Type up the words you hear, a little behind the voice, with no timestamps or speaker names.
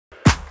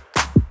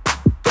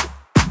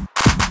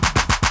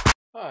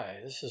Hi,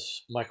 this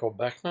is Michael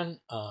Beckman.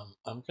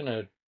 I'm going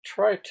to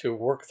try to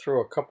work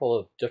through a couple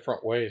of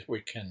different ways we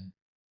can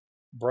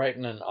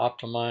brighten and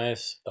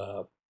optimize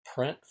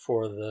print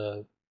for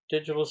the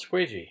Digital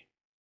Squeegee.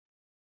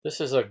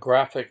 This is a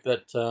graphic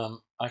that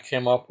I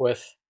came up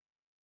with,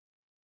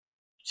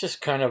 just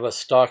kind of a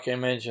stock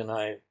image, and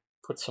I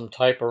put some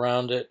type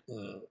around it,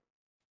 and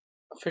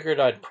I figured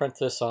I'd print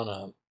this on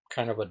a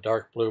kind of a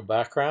dark blue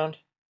background.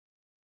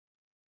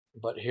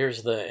 But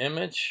here's the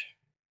image.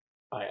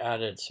 I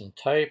added some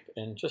type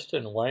and just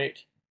in white.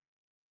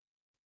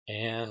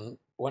 And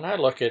when I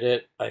look at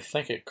it, I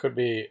think it could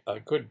be a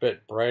good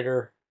bit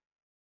brighter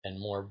and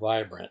more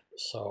vibrant.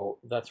 So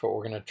that's what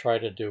we're going to try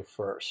to do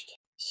first.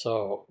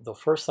 So the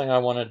first thing I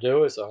want to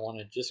do is I want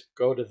to just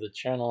go to the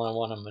channel I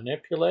want to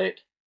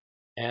manipulate.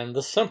 And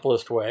the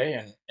simplest way,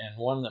 and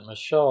one that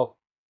Michelle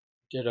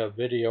did a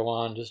video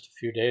on just a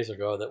few days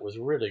ago that was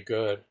really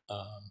good,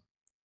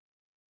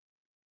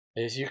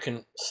 is you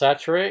can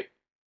saturate,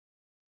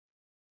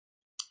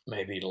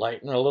 maybe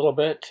lighten a little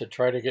bit to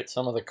try to get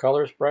some of the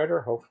colors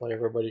brighter. Hopefully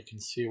everybody can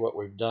see what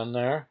we've done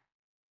there.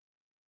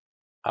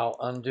 I'll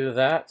undo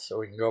that so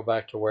we can go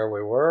back to where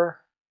we were,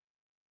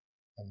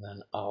 and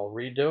then I'll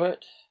redo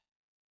it.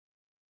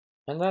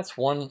 And that's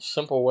one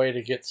simple way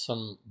to get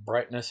some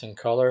brightness and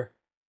color.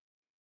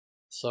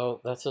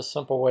 So that's a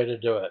simple way to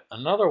do it.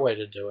 Another way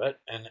to do it,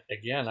 and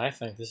again, I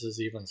think this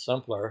is even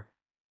simpler,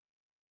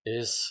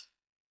 is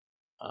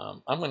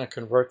I'm going to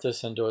convert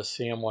this into a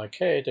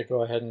CMYK to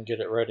go ahead and get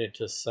it ready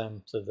to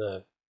send to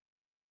the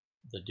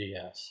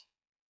DS.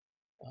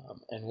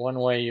 And one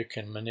way you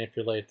can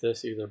manipulate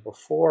this either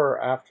before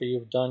or after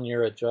you've done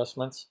your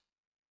adjustments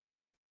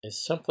is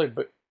simply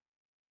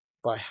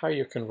by how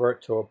you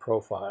convert to a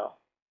profile.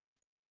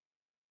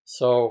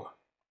 So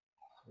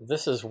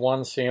this is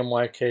one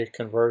CMYK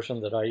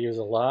conversion that I use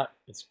a lot.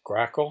 It's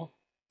Grackle.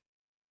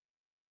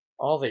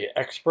 All the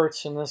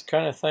experts in this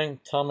kind of thing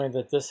tell me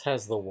that this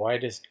has the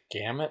widest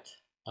gamut.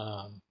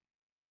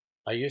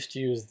 I used to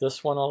use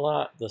this one a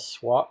lot, the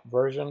swap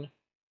version.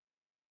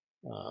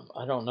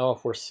 I don't know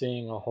if we're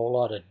seeing a whole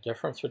lot of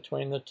difference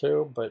between the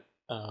two, but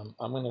I'm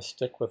going to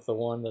stick with the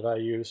one that I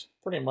use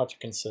pretty much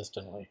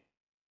consistently.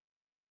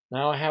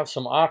 Now I have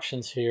some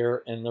options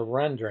here in the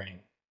rendering,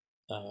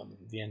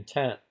 the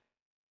intent.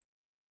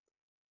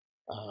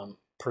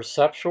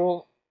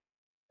 Perceptual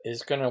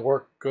is going to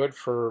work good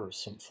for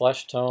some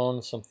flesh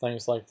tone, some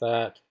things like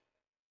that.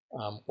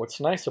 What's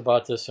nice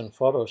about this in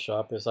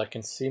Photoshop is I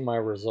can see my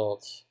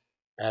results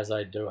as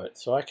I do it.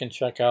 So I can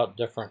check out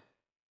different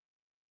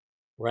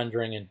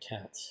rendering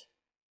intents.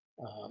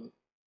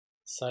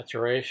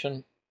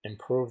 Saturation,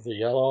 improve the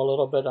yellow a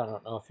little bit. I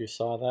don't know if you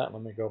saw that.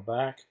 Let me go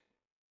back.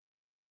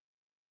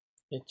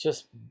 It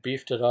just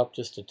beefed it up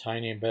just a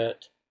tiny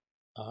bit.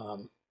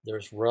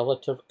 There's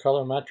relative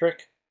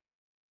colorimetric,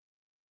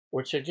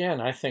 which again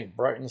I think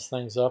brightens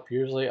things up.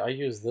 Usually I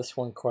use this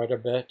one quite a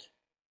bit,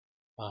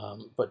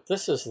 but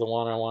this is the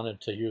one I wanted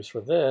to use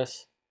for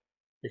this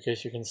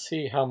because you can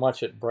see how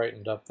much it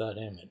brightened up that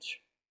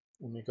image.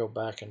 Let me go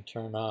back and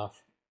turn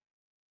off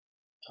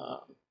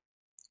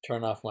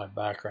my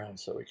background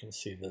so we can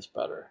see this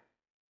better.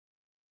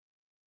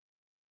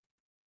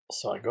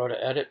 So I go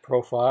to Edit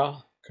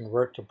Profile,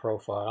 Convert to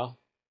Profile,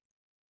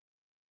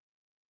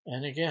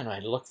 and again I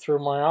look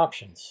through my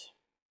options.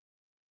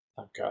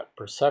 I've got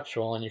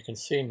Perceptual, and you can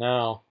see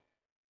now,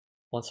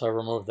 once I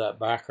remove that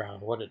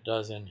background, what it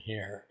does in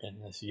here, in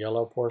this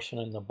yellow portion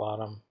in the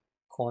bottom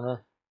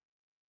corner.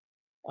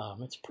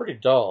 It's pretty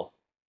dull.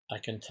 I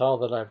can tell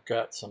that I've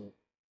got some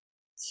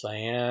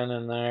cyan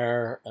in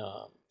there,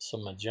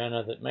 some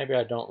magenta that maybe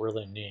I don't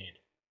really need.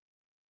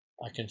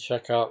 I can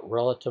check out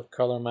relative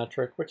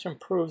colorimetric, which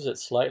improves it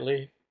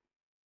slightly,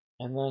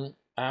 and then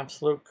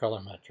absolute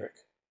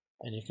colorimetric.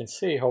 And you can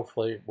see,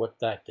 hopefully, what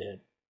that did.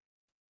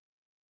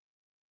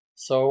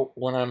 So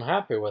when I'm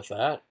happy with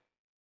that,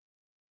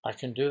 I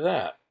can do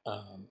that.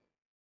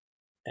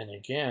 And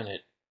again,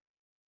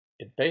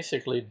 it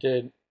basically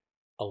did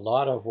a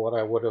lot of what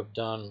I would have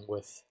done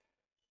with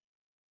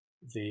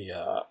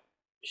the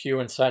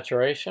hue and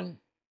saturation.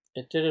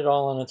 It did it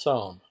all on its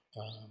own.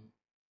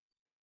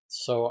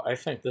 So I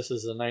think this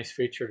is a nice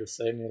feature to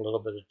save me a little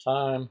bit of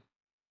time.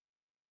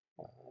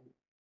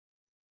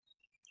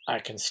 I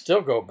can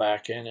still go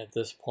back in at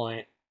this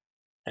point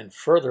and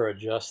further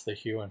adjust the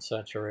hue and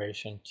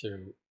saturation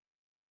to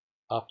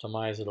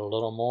optimize it a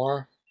little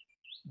more.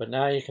 But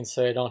now you can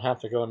say I don't have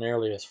to go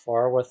nearly as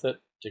far with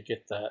it to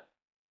get that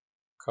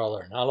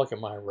color. Now look at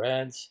my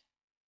reds,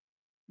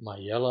 my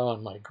yellow,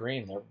 and my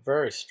green. They're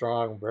very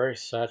strong, very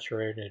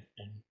saturated,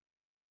 and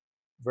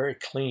very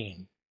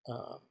clean.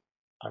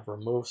 I've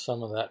removed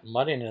some of that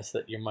muddiness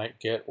that you might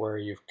get where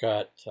you've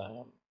got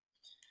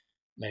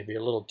maybe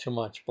a little too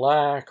much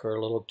black or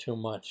a little too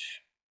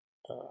much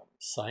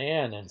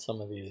cyan in some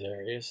of these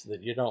areas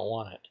that you don't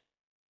want it.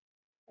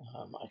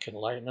 I can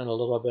lighten it a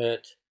little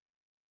bit.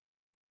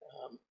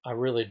 I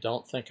really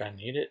don't think I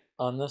need it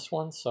on this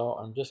one, so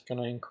I'm just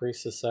going to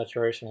increase the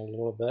saturation a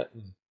little bit,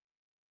 and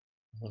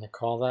I'm going to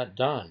call that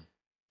done.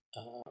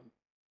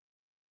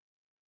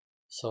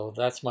 So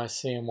that's my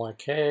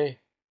CMYK.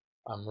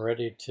 I'm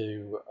ready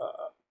to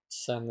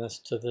send this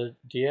to the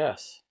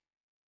DS.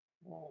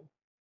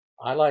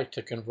 I like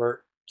to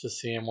convert to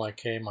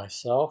CMYK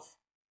myself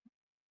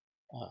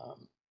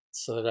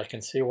so that I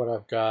can see what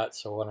I've got.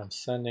 So what I'm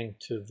sending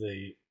to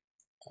the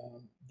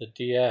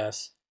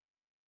DS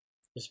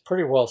is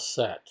pretty well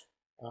set.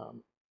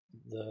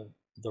 The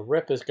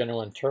RIP is going to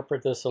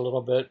interpret this a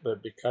little bit,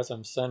 but because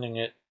I'm sending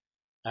it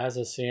as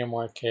a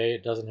CMYK,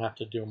 it doesn't have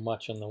to do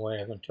much in the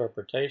way of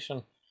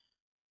interpretation.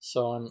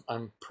 So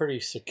I'm pretty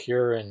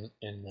secure in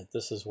that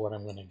this is what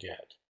I'm going to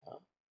get.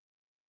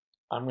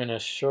 I'm going to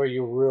show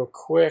you real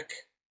quick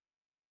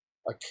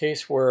a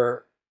case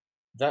where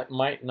that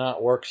might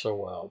not work so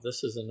well.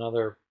 This is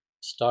another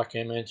stock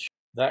image.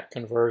 That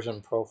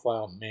conversion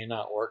profile may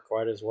not work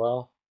quite as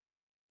well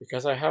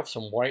because I have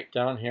some white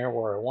down here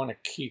where I want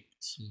to keep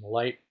some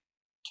light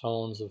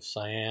tones of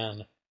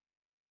cyan,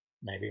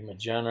 maybe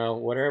magenta,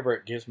 whatever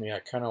it gives me, I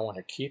kind of want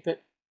to keep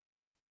it.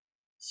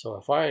 So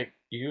if I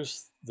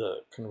use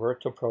the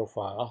convert to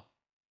profile,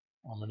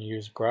 I'm going to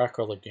use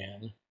Grackle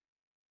again.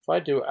 If I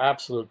do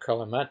absolute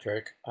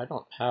colorimetric, I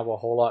don't have a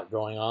whole lot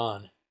going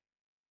on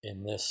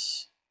in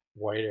this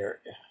white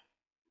area.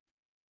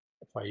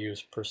 If I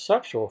use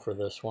perceptual for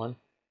this one,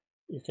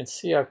 you can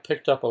see I've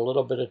picked up a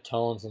little bit of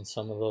tones in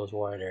some of those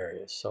white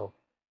areas. So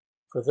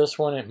for this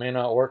one, it may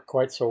not work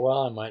quite so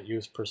well. I might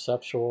use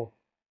perceptual.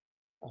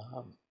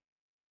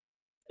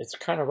 It's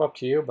kind of up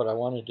to you, but I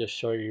wanted to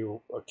show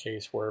you a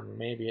case where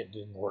maybe it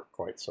didn't work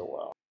quite so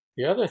well.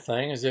 The other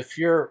thing is if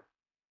you're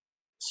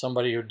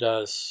somebody who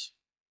does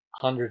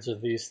hundreds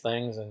of these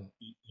things and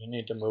you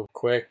need to move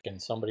quick and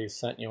somebody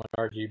sent you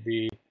an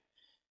RGB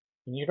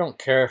and you don't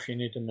care if you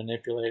need to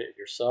manipulate it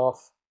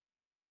yourself,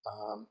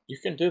 you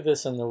can do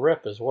this in the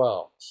RIP as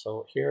well.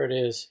 So here it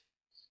is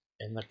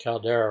in the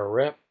Caldera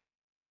RIP.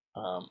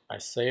 I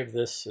save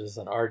this as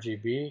an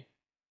RGB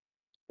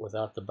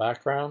without the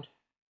background.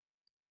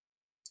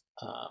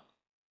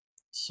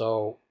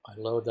 So I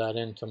load that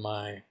into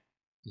my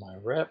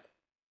RIP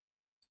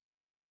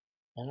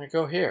and I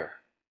go here.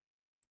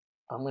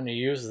 I'm going to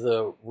use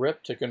the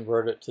RIP to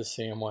convert it to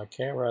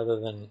CMYK rather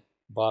than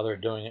bother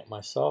doing it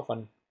myself.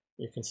 And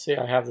you can see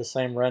I have the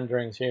same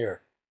renderings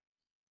here.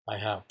 I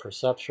have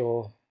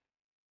perceptual,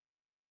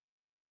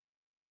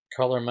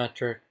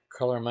 colorimetric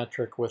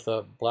with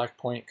a black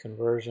point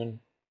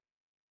conversion,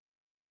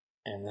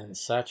 and then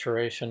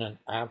saturation and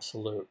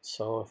absolute.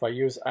 So if I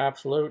use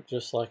absolute,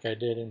 just like I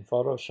did in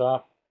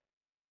Photoshop,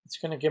 it's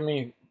going to give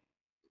me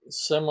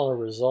similar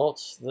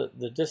results.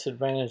 The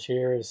disadvantage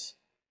here is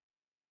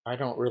I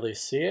don't really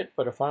see it,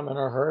 but if I'm in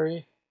a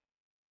hurry,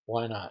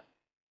 why not?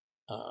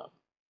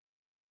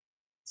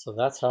 So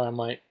that's how I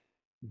might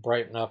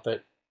brighten up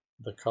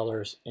the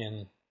colors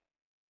in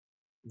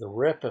the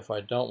RIP if I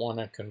don't want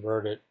to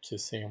convert it to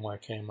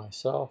CMYK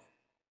myself.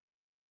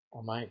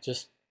 I might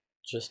just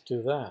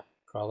do that.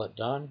 Call it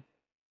done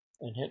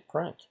and hit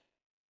print.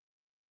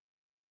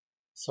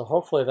 So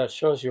hopefully that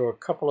shows you a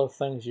couple of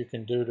things you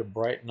can do to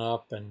brighten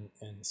up and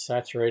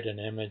saturate an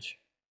image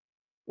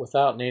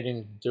without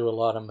needing to do a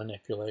lot of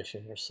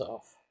manipulation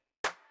yourself.